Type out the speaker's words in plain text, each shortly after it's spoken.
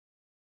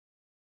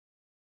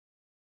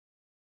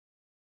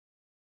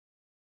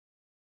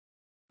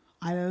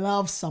I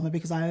love summer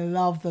because I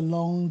love the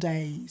long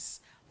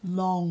days,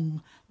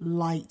 long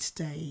light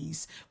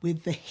days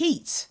with the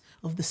heat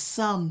of the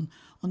sun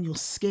on your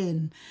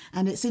skin.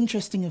 And it's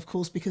interesting, of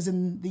course, because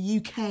in the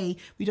UK,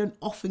 we don't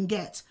often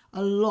get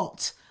a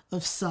lot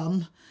of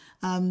sun.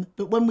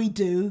 But when we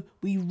do,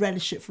 we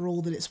relish it for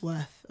all that it's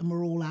worth. And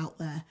we're all out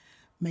there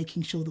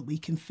making sure that we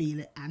can feel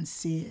it and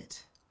see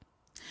it.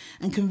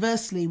 And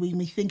conversely, when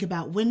we think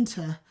about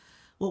winter,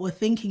 what we're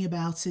thinking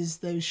about is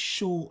those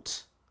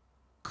short,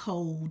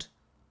 cold,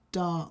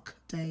 dark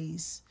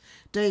days.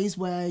 Days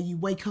where you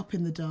wake up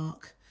in the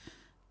dark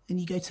and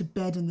you go to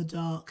bed in the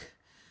dark.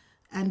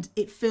 And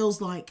it feels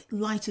like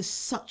light is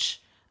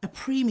such a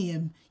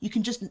premium. You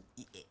can just,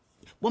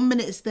 one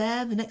minute it's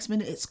there, the next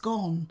minute it's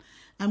gone.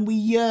 And we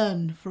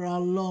yearn for our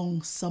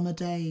long summer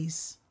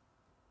days.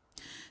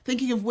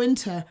 Thinking of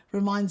winter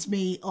reminds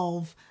me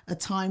of a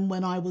time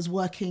when I was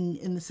working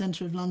in the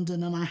centre of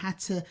London and I had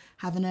to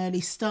have an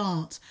early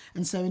start.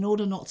 And so in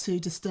order not to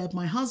disturb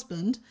my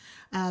husband,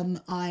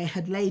 I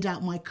had laid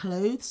out my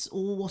clothes,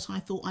 all what I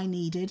thought I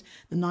needed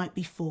the night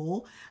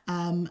before.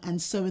 And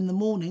so in the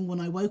morning when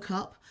I woke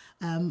up,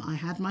 I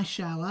had my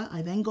shower.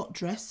 I then got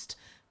dressed,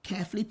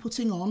 carefully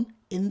putting on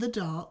in the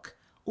dark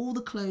all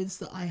the clothes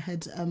that I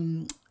had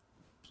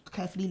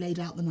carefully laid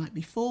out the night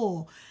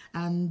before,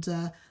 and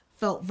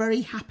felt very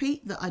happy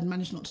that I'd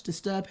managed not to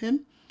disturb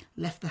him,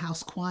 left the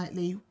house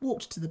quietly,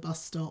 walked to the bus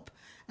stop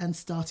and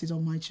started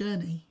on my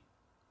journey.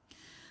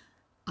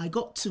 I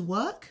got to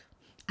work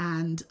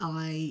and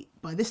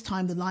by this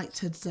time the light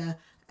had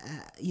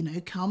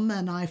come,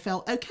 and I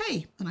felt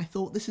okay and I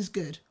thought this is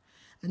good,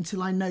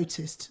 until I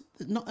noticed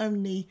that not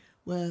only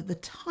were the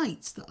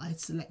tights that I'd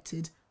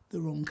selected the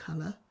wrong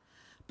colour,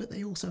 but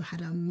they also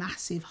had a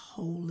massive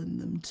hole in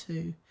them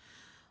too.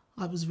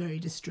 I was very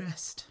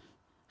distressed.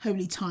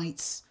 Holy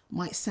tights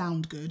might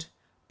sound good,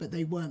 but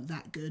they weren't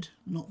that good,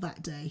 not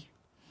that day.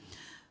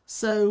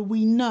 So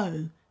we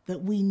know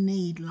that we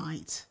need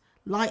light.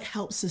 Light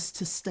helps us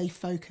to stay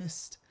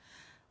focused.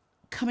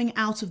 Coming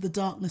out of the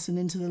darkness and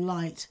into the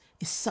light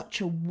is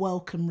such a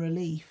welcome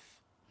relief.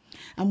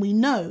 And we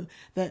know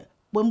that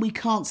when we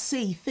can't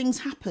see, things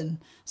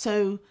happen.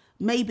 So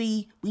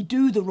maybe we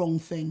do the wrong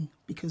thing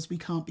because we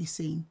can't be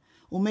seen.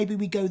 Or maybe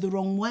we go the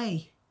wrong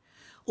way.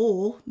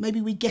 Or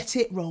maybe we get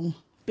it wrong,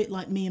 a bit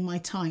like me and my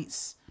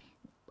tights.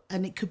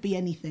 And it could be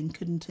anything,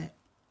 couldn't it?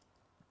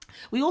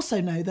 We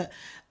also know that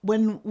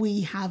when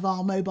we have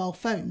our mobile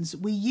phones,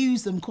 we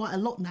use them quite a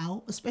lot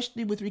now,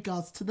 especially with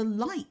regards to the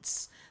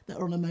lights that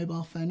are on a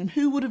mobile phone. And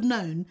who would have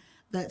known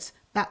that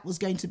that was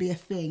going to be a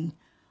thing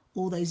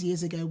all those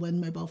years ago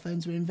when mobile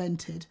phones were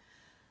invented?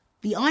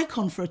 The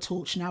icon for a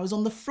torch now is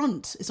on the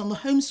front. It's on the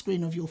home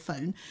screen of your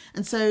phone.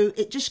 And so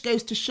it just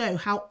goes to show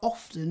how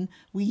often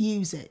we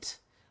use it.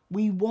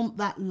 We want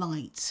that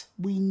light.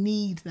 We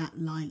need that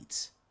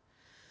light.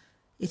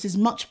 It is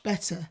much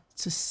better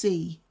to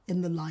see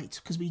in the light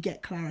because we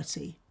get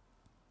clarity.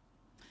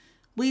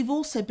 We've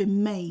also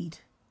been made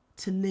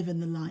to live in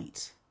the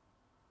light.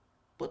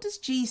 What does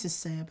Jesus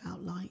say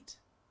about light?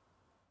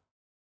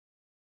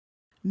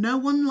 No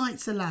one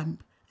lights a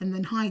lamp and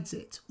then hides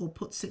it or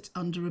puts it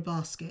under a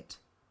basket.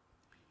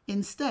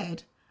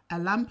 Instead, a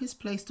lamp is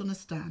placed on a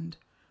stand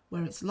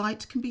where its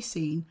light can be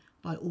seen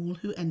by all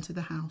who enter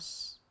the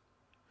house.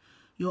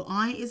 Your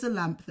eye is a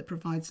lamp that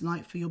provides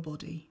light for your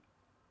body.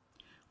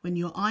 When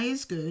your eye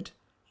is good,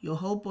 your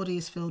whole body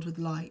is filled with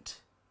light.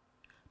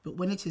 But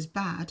when it is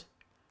bad,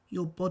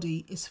 your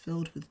body is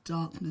filled with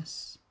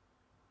darkness.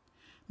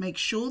 Make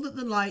sure that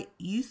the light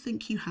you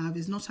think you have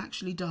is not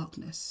actually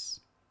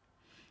darkness.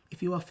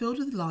 If you are filled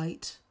with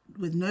light,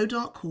 with no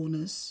dark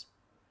corners,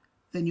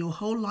 then your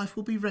whole life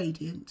will be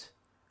radiant,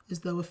 as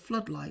though a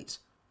floodlight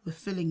were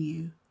filling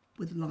you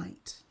with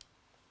light.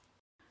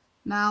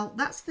 Now,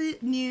 that's the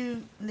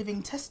New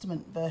Living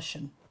Testament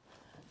version,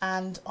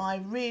 and I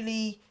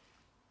really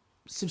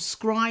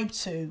subscribe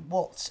to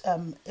what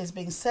is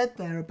being said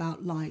there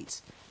about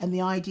light and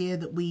the idea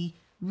that we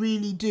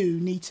really do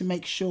need to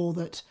make sure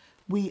that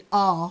we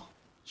are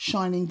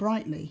shining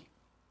brightly.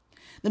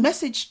 The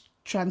Message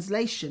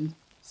translation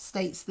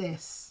states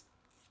this: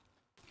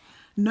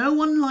 no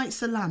one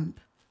lights a lamp,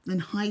 then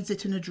hides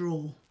it in a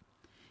drawer.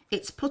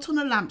 It's put on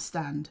a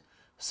lampstand,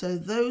 so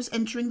those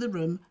entering the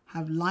room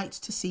have light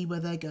to see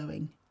where they're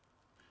going.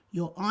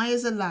 Your eye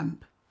is a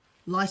lamp,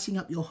 lighting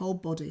up your whole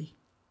body.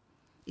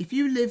 If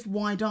you live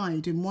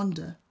wide-eyed in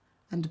wonder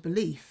and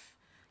belief,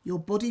 your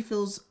body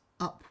fills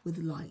up with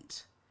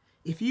light.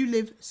 If you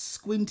live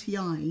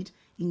squinty-eyed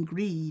in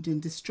greed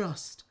and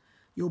distrust,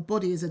 your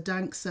body is a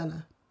dank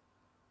cellar.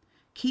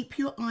 Keep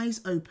your eyes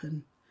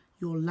open,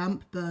 your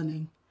lamp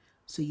burning,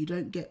 so you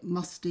don't get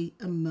musty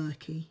and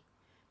murky.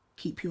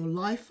 Keep your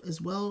life as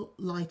well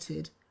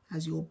lighted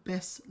as your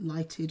best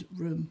lighted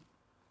room.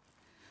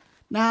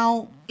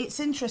 Now, it's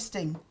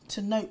interesting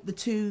to note the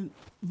two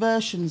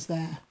versions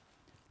there,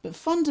 but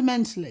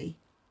fundamentally,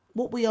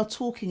 what we are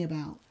talking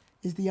about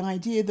is the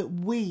idea that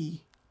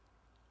we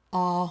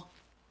are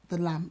the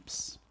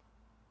lamps.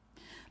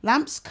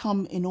 Lamps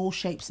come in all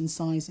shapes and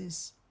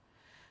sizes,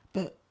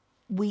 but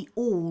we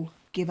all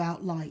give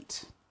out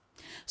light.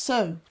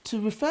 So to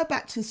refer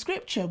back to the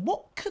scripture,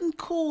 what can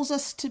cause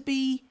us to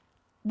be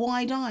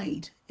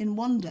wide-eyed in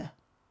wonder?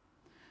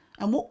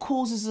 And what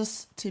causes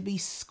us to be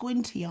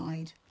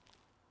squinty-eyed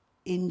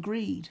in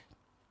greed?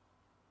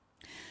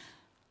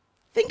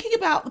 Thinking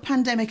about the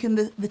pandemic and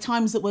the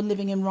times that we're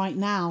living in right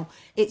now,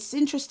 it's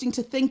interesting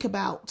to think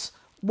about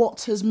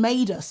what has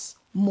made us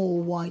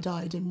more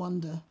wide-eyed in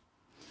wonder.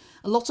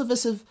 A lot of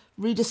us have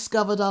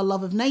rediscovered our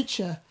love of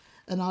nature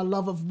and our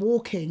love of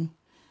walking,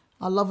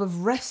 our love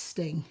of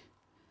resting,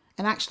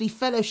 and actually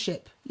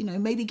fellowship,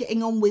 maybe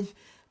getting on with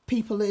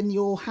people in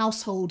your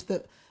household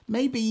that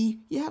maybe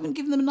you haven't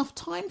given them enough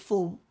time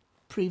for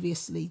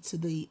previously to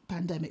the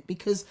pandemic,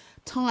 because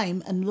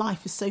time and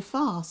life is so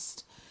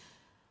fast.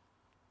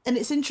 And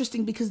it's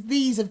interesting because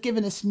these have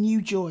given us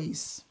new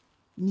joys,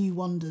 new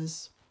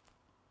wonders.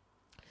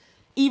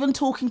 Even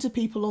talking to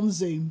people on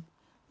Zoom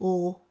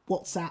or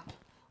WhatsApp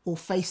or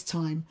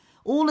FaceTime,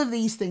 all of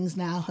these things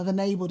now have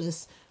enabled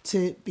us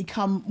to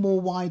become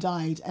more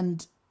wide-eyed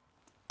and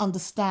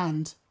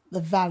understand the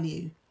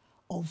value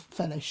of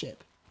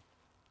fellowship.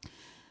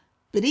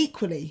 But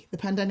equally, the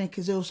pandemic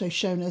has also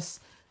shown us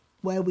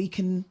where we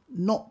can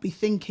not be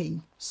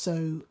thinking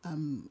so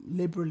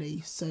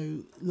liberally,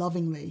 so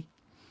lovingly.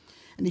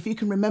 And if you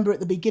can remember at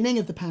the beginning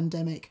of the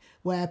pandemic,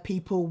 where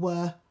people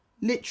were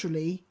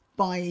literally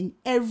buying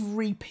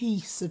every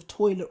piece of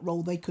toilet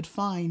roll they could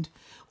find,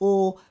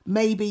 or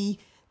maybe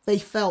they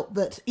felt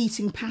that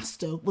eating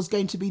pasta was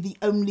going to be the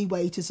only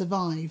way to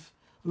survive,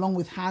 along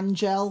with hand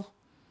gel,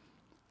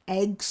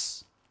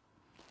 eggs,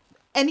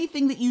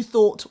 anything that you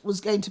thought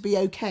was going to be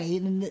okay.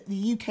 And in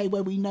the UK,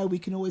 where we know we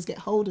can always get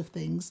hold of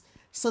things,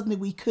 suddenly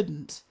we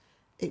couldn't.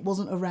 It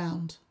wasn't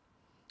around.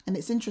 And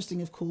it's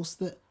interesting, of course,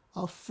 that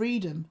our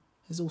freedom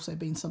has also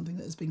been something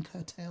that has been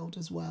curtailed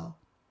as well.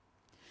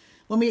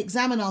 When we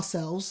examine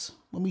ourselves,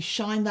 when we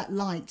shine that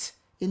light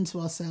into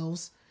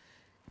ourselves,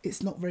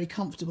 it's not very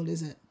comfortable,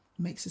 is it? It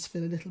makes us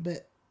feel a little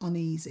bit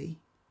uneasy.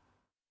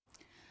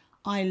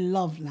 I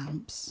love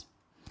lamps.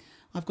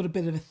 I've got a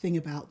bit of a thing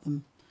about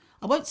them.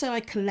 I won't say I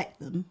collect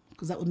them,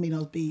 because that would mean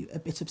I'd be a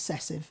bit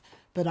obsessive,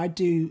 but I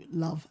do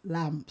love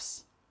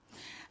lamps.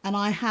 And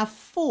I have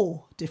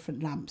 4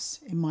 different lamps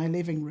in my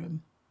living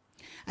room.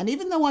 And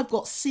even though I've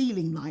got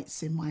ceiling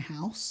lights in my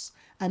house,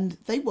 and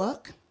they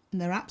work,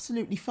 and they're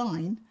absolutely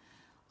fine,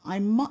 I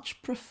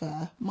much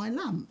prefer my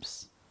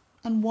lamps.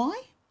 And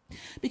why?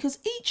 Because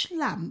each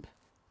lamp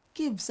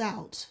gives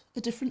out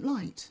a different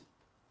light.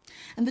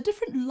 And the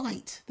different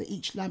light that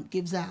each lamp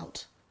gives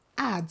out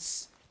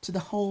adds to the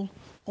whole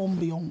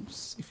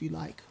ambiance, if you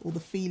like, or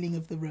the feeling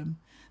of the room,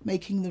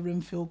 making the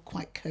room feel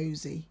quite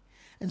cosy.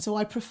 And so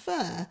I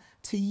prefer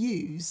to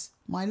use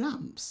my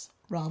lamps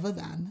rather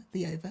than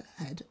the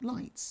overhead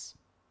lights.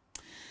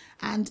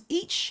 And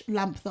each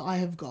lamp that I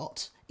have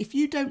got, if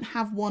you don't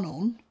have one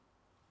on,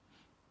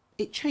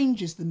 it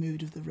changes the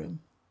mood of the room.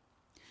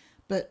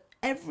 But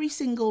every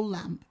single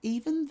lamp,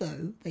 even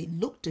though they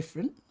look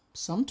different,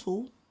 some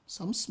tall,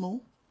 some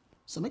small,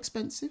 some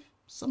expensive,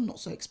 some not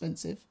so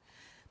expensive,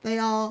 they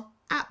are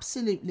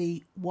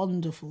absolutely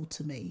wonderful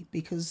to me,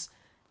 because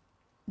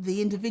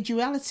the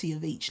individuality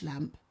of each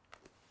lamp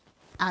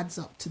adds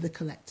up to the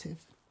collective.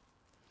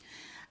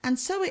 And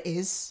so it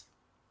is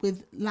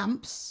with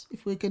lamps,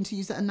 if we're going to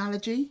use that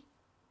analogy,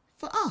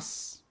 for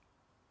us.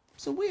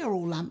 So we are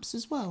all lamps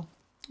as well,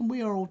 and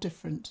we are all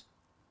different,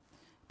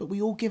 but we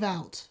all give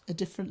out a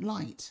different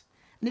light.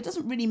 And it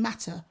doesn't really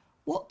matter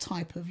what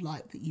type of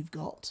light that you've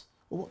got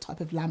or what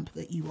type of lamp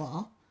that you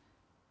are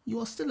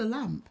still a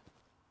lamp,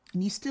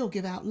 and you still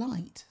give out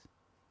light.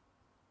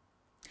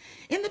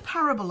 In the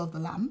parable of the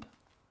lamp,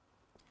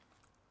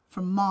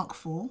 from Mark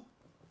 4,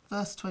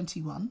 verse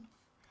 21,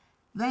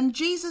 then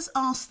Jesus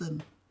asked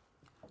them,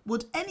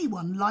 would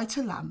anyone light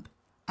a lamp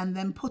and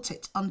then put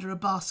it under a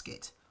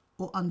basket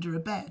or under a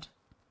bed?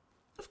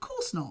 Of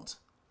course not.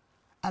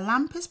 A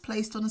lamp is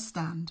placed on a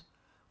stand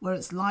where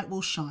its light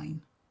will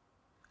shine.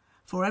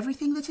 For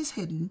everything that is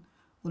hidden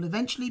will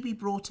eventually be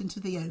brought into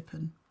the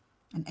open,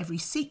 and every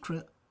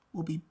secret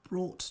will be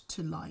brought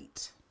to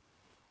light.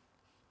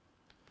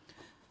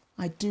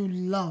 I do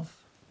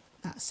love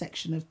that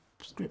section of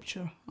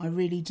scripture. I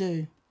really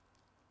do.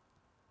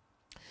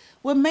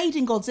 We're made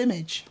in God's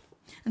image.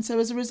 And so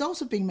as a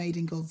result of being made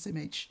in God's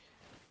image,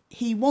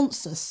 he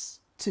wants us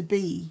to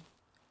be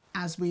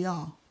as we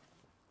are,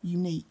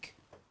 unique,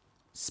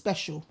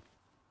 special,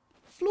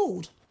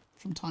 flawed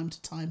from time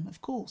to time,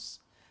 of course,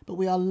 but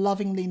we are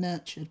lovingly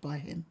nurtured by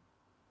him.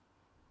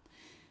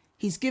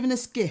 He's given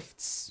us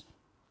gifts,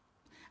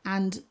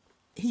 and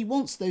he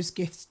wants those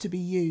gifts to be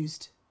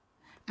used.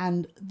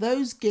 And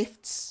those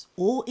gifts,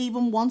 or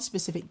even one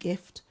specific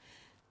gift,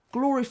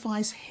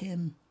 glorifies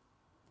him.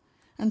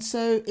 And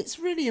so it's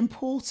really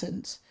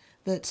important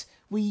that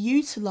we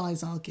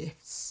utilise our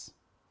gifts.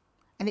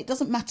 And it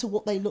doesn't matter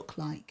what they look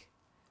like,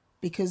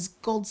 because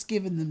God's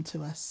given them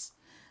to us.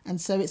 And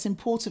so it's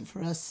important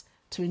for us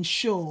to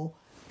ensure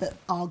that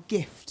our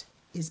gift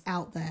is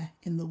out there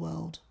in the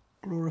world,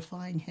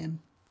 glorifying him.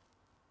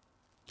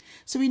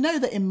 So we know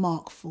that in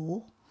Mark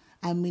 4,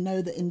 And we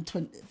know that in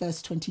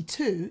verse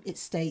 22, it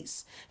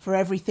states, for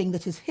everything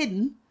that is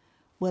hidden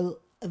will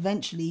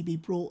eventually be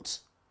brought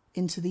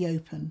into the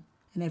open,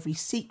 and every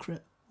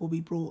secret will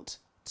be brought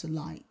to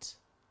light.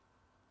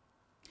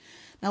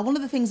 Now, one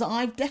of the things that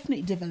I've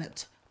definitely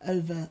developed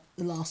over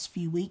the last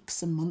few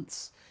weeks and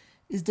months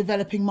is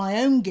developing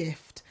my own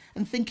gift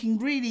and thinking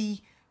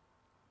really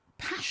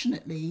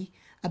passionately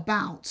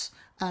about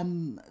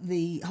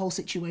the whole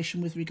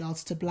situation with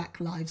regards to Black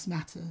Lives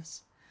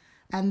Matters.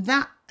 And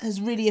that has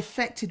really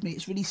affected me.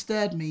 It's really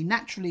stirred me.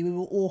 Naturally, we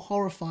were all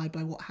horrified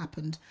by what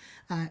happened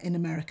in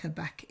America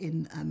back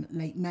in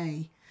late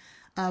May.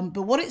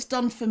 But what it's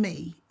done for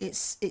me,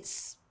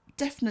 it's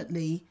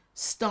definitely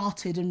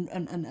started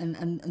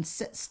and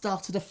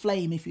started a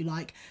flame, if you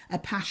like, a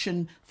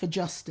passion for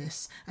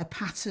justice, a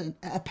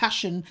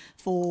passion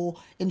for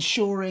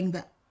ensuring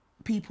that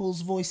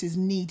people's voices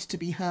need to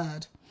be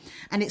heard.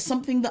 And it's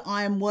something that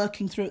I am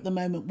working through at the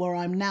moment, where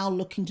I'm now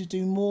looking to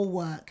do more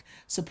work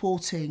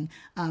supporting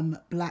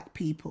Black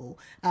people,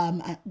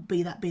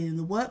 be that in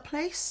the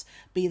workplace,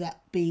 be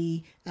that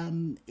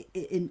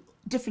in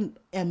different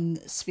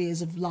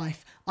spheres of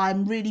life.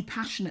 I'm really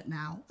passionate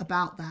now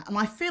about that. And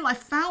I feel I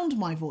found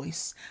my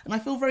voice, and I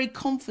feel very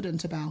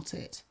confident about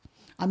it.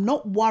 I'm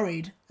not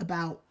worried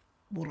about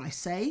what I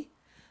say.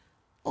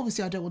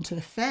 Obviously, I don't want to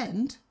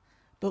offend,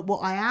 but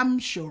what I am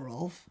sure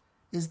of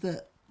is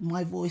that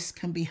my voice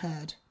can be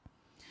heard.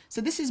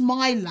 So this is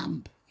my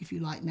lamp, if you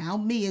like now,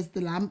 me as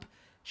the lamp,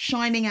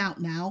 shining out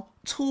now,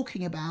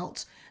 talking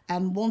about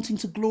and wanting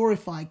to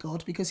glorify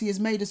God, because he has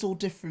made us all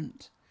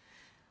different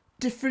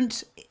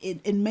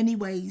in many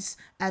ways,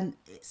 and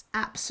it's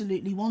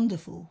absolutely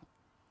wonderful.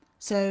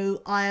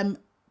 So I am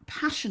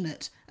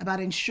passionate about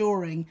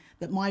ensuring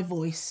that my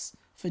voice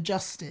for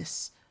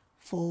justice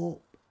for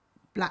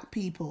Black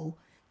people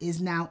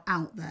is now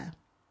out there.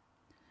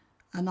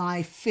 And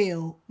I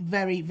feel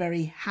very,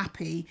 very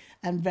happy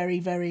and very,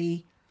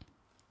 very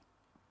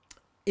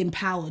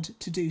empowered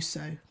to do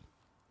so.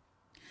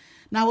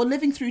 Now, we're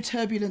living through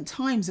turbulent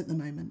times at the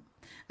moment,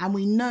 and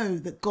we know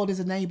that God is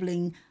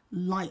enabling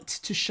light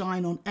to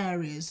shine on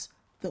areas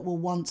that were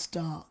once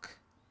dark.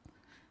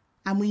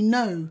 And we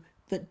know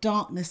that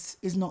darkness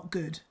is not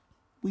good.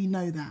 We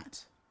know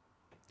that.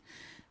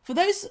 For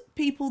those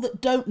people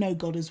that don't know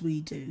God as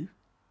we do,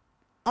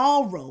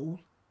 our role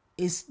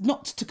is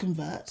not to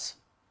convert,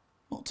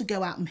 not to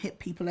go out and hit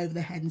people over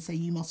the head and say,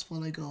 you must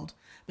follow God.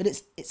 But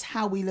it's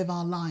how we live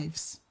our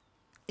lives.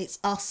 It's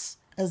us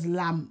as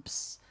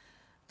lamps,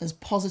 as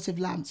positive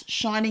lamps,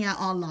 shining out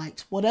our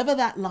light. Whatever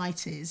that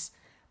light is,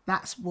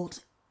 that's what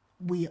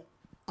we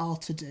are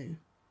to do.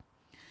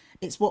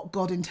 It's what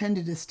God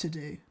intended us to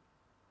do.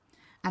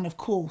 And of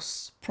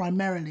course,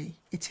 primarily,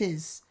 it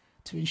is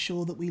to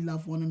ensure that we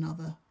love one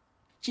another.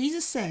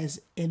 Jesus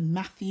says in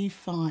Matthew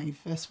 5,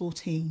 verse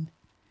 14,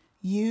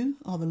 you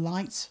are the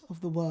light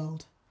of the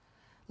world,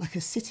 like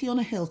a city on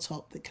a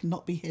hilltop that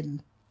cannot be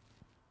hidden.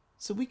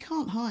 So we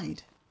can't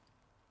hide.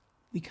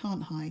 We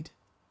can't hide.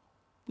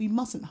 We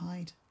mustn't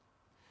hide.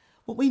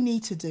 What we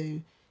need to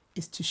do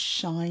is to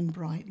shine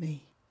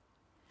brightly.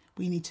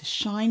 We need to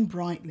shine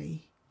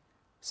brightly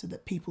so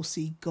that people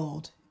see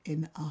God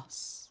in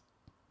us.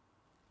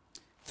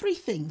 3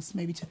 things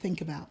maybe to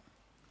think about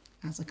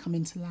as I come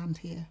into land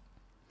here.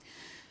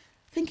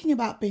 Thinking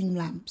about being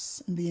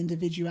lamps and the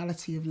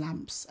individuality of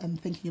lamps, and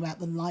thinking about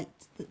the light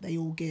that they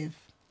all give.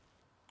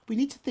 We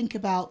need to think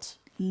about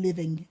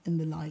living in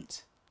the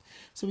light.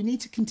 So we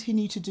need to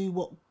continue to do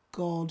what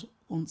God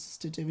wants us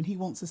to do, and he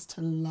wants us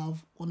to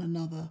love one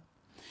another.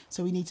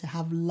 So we need to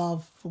have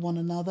love for one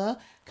another,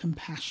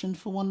 compassion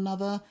for one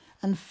another,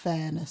 and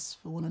fairness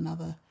for one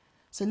another.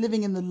 So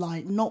living in the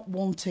light, not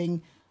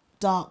wanting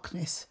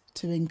darkness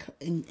to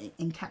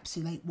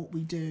encapsulate what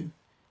we do,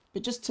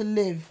 but just to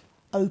live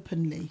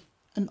openly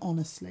and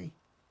honestly.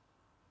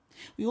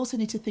 We also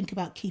need to think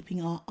about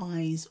keeping our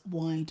eyes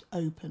wide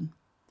open.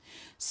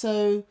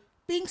 So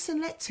being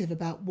selective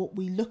about what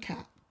we look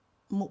at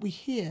and what we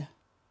hear,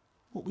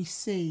 what we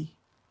see,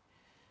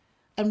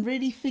 and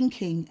really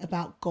thinking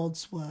about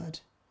God's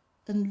word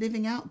and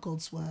living out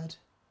God's word.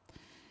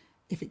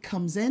 If it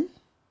comes in,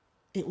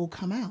 it will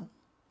come out.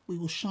 We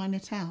will shine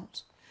it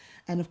out.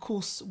 And of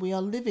course, we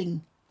are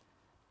living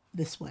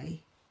this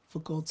way for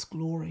God's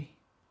glory.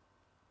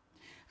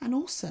 And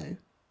also,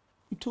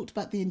 we've talked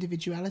about the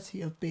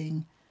individuality of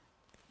being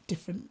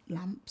different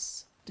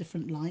lamps,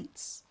 different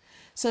lights.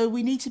 So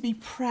we need to be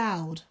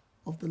proud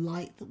of the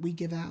light that we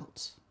give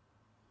out.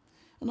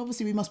 And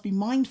obviously we must be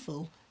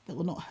mindful that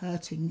we're not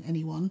hurting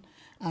anyone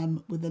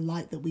with the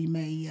light that we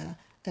may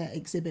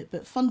exhibit.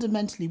 But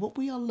fundamentally, what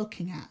we are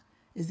looking at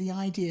is the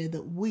idea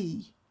that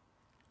we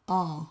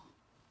are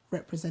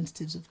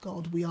representatives of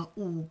God. We are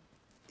all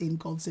in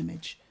God's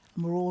image,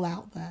 and we're all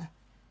out there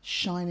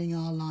shining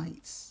our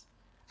lights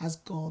as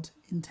God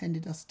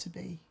intended us to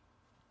be.